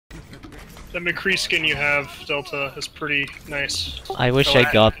The McCree skin you have, Delta, is pretty nice. I wish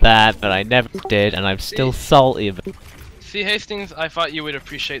I got that, but I never did, and I'm still salty about it. See, Hastings, I thought you would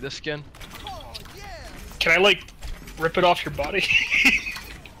appreciate this skin. Can I, like, rip it off your body?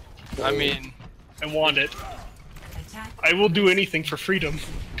 I mean... I want it. I will do anything for freedom.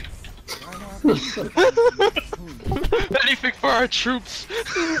 Anything for our troops!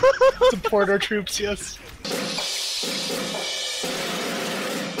 Support our troops, yes.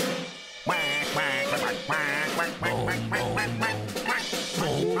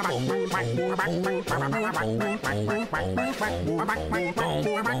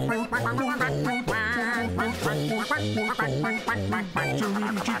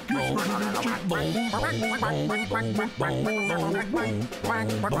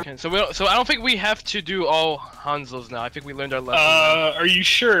 Okay, so I don't think we have to do all Hanzos now. I think we learned our lesson. Are you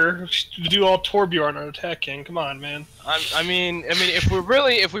sure? Do all Torbjorn on attacking. Come on, man. I mean, if we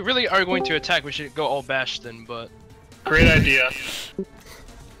really are going to attack, we should go all Bastion, but... Great idea.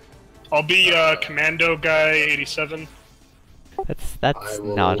 I'll be Commando Guy 87. That's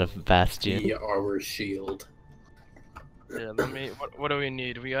not a Bastion. Be our shield. Yeah, let me. What do we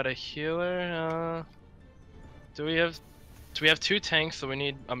need? We got a healer. Do we have 2 tanks? So we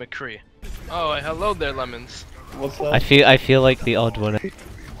need a McCree. Oh, hello there, Lemons. What's that? I feel like the odd one.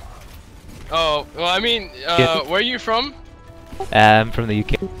 Oh, well, I mean, where are you from? From the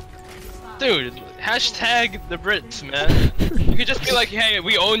UK. Dude, hashtag the Brits, man. You could just be like, hey,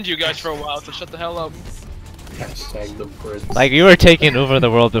 we owned you guys for a while, so shut the hell up. Hashtag the Brits. Like, you were taking over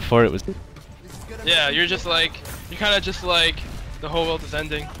the world before it was... Yeah, you're kind of just like, the whole world is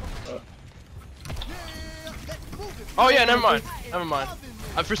ending. Oh yeah, never mind.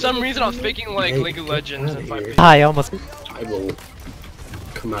 For some reason, I was thinking like League of Legends and 5 I almost... I will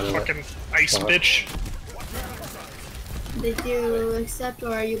come out of that. Fucking ice bitch. Did you accept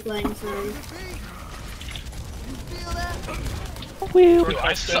or are you playing, sorry? Dude,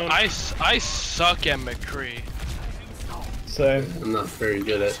 I suck at McCree. Same. I'm not very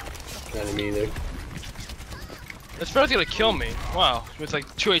good at him either. This Pharaoh's gonna kill me. Wow, with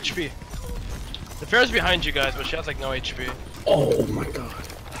like 2 HP. The Pharaoh's behind you guys, but she has like no HP. Oh my god.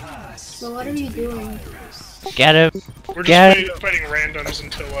 So what are you doing? Get him! We're Get just fighting randoms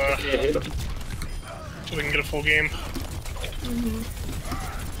until we can get a full game.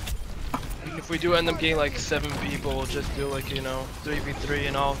 If we do end up getting like 7 people, we'll just do like, you know, 3v3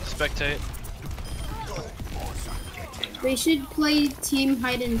 and I'll spectate. We should play team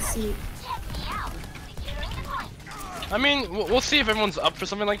hide and seek. I mean, we'll see if everyone's up for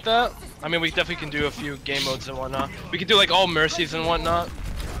something like that. I mean, we definitely can do a few game modes and whatnot. We could do like all mercies and whatnot.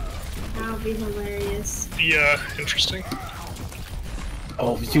 That would be hilarious. Yeah, interesting.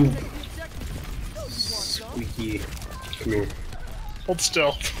 Oh, you squeaky. Come here. Hold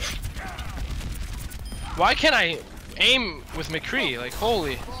still. Why can't I aim with McCree? Like,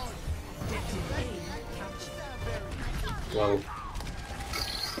 holy. Well.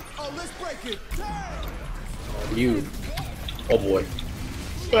 You. Oh boy.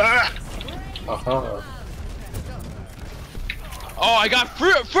 Ah! Aha. Oh, I got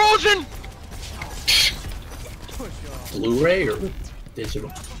frozen! Blu-ray or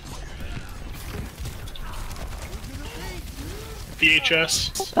digital?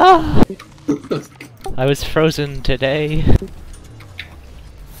 VHS. Ah! I was frozen today.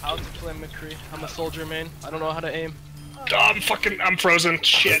 How to play McCree? I'm a soldier main. I don't know how to aim. Oh, I'm frozen.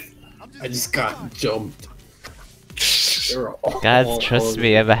 Shit. I just got jumped. Guys, trust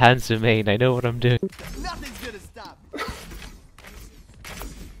me, I have a handsome main. I know what I'm doing. Nothing's gonna stop.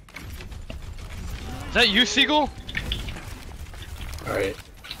 Is that you, Seagull? Alright.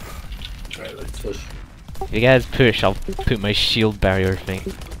 Alright, let's push. If you guys push, I'll put my shield barrier thing.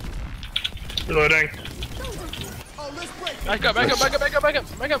 Reloading. Back up. I can't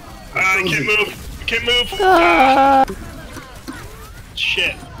move. I can't move. Ah!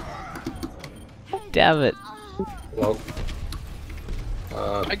 Shit. Damn it. Well.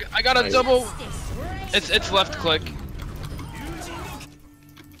 I got a double. It's left click.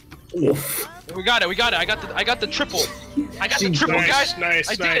 Oof. We got it. I got the triple. I got the triple, guys. Nice.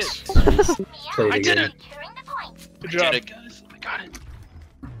 I did it. Play I did again. it. Good I job. did it, guys. I got it.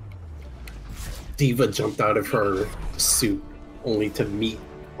 Diva jumped out of her suit only to meet,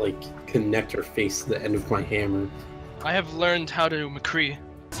 like, connect her face to the end of my hammer. I have learned how to McCree.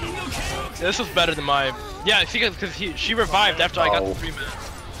 This was better than my. Yeah, see, because she revived after I got the 3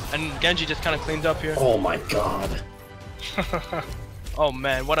 minutes, and Genji just kind of cleaned up here. Oh my god. Oh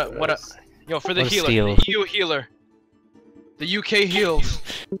man, what a. Yo, for the What a healer, steal. the EU healer. The UK heals.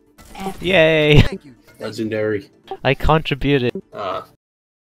 Yay! Legendary. I contributed.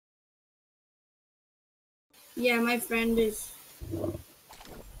 Yeah, my friend is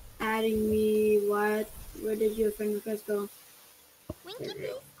adding me. What? Where did your friend request go?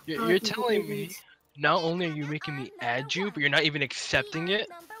 You're telling me not only are you making me add you, but you're not even accepting it?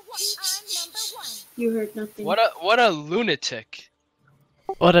 You heard nothing. What a lunatic.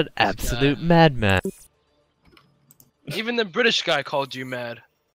 What an absolute madman. Even the British guy called you mad.